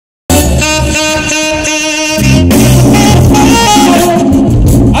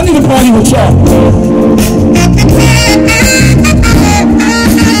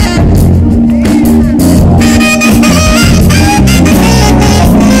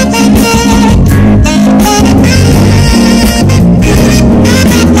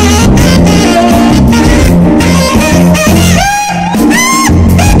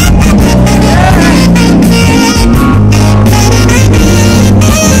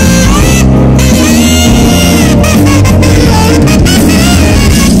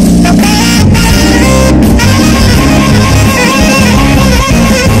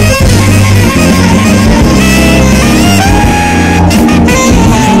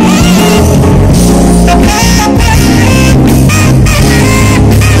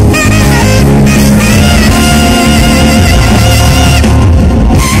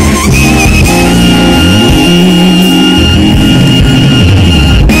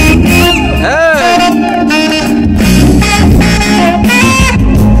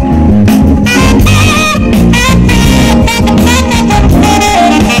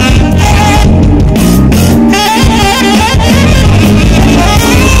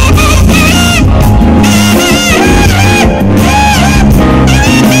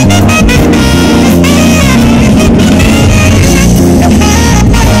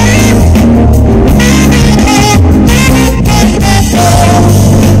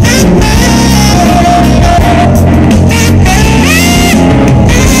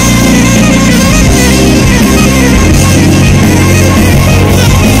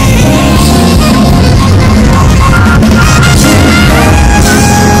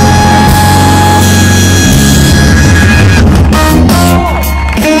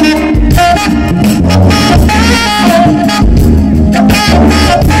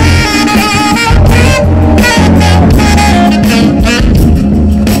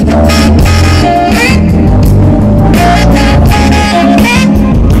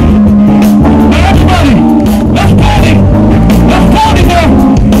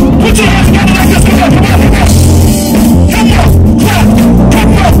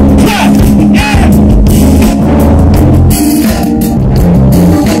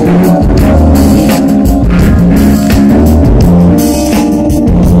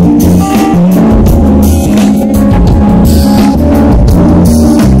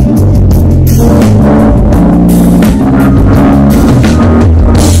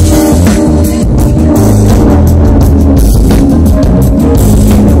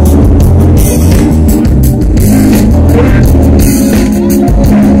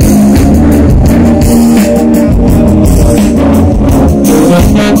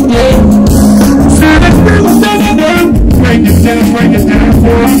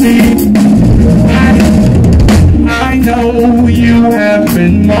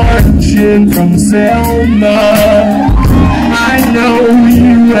marching from Selma. I know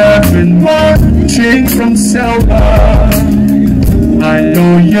you have been marching from Selma. I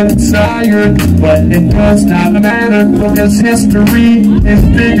know you're tired, but it does not matter, because history is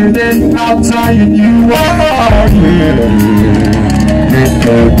bigger than how tired you are.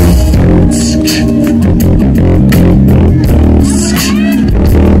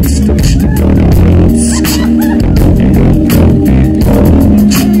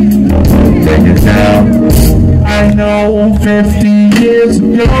 Bring it down. I know 50 years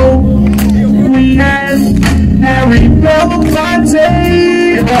ago we had Harry Belafonte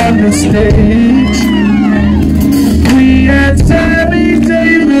on the stage. We had Sammy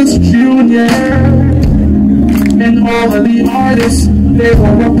Davis Jr. and all of the artists, they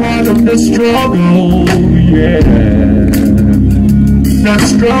were a part of the struggle, yeah. The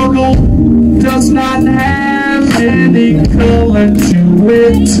struggle does not have any color to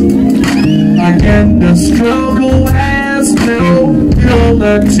it. Again, the struggle has no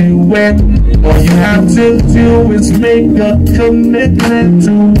color to it. All you have to do is make a commitment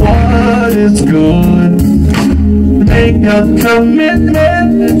to what is good. Make a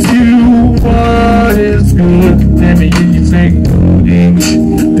commitment to what is good. Let me hear you say,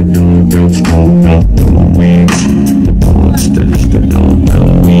 the dog will stroke up the wings. The monster is the dog the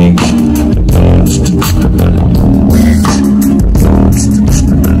wings. The monster is the dog the wings. The monster is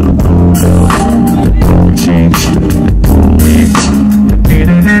the dog the change the wings.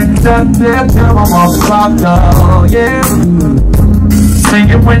 Yeah. Sing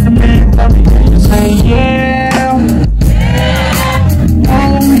it with me, let me hear you say yeah.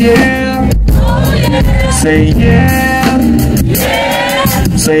 Oh yeah. Say yeah.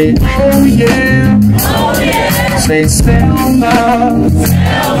 Say oh yeah. Say Selma.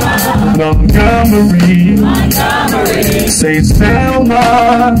 Montgomery. Say Selma.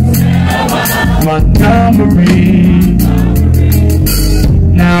 Montgomery.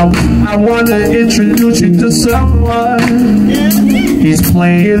 Now Now I wanna introduce you to someone. He's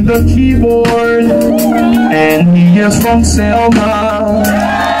playing the keyboard, and he is from Selma.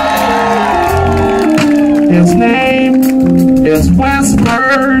 His name is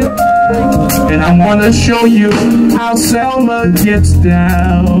Westford, and I wanna show you how Selma gets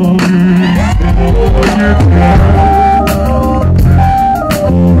down.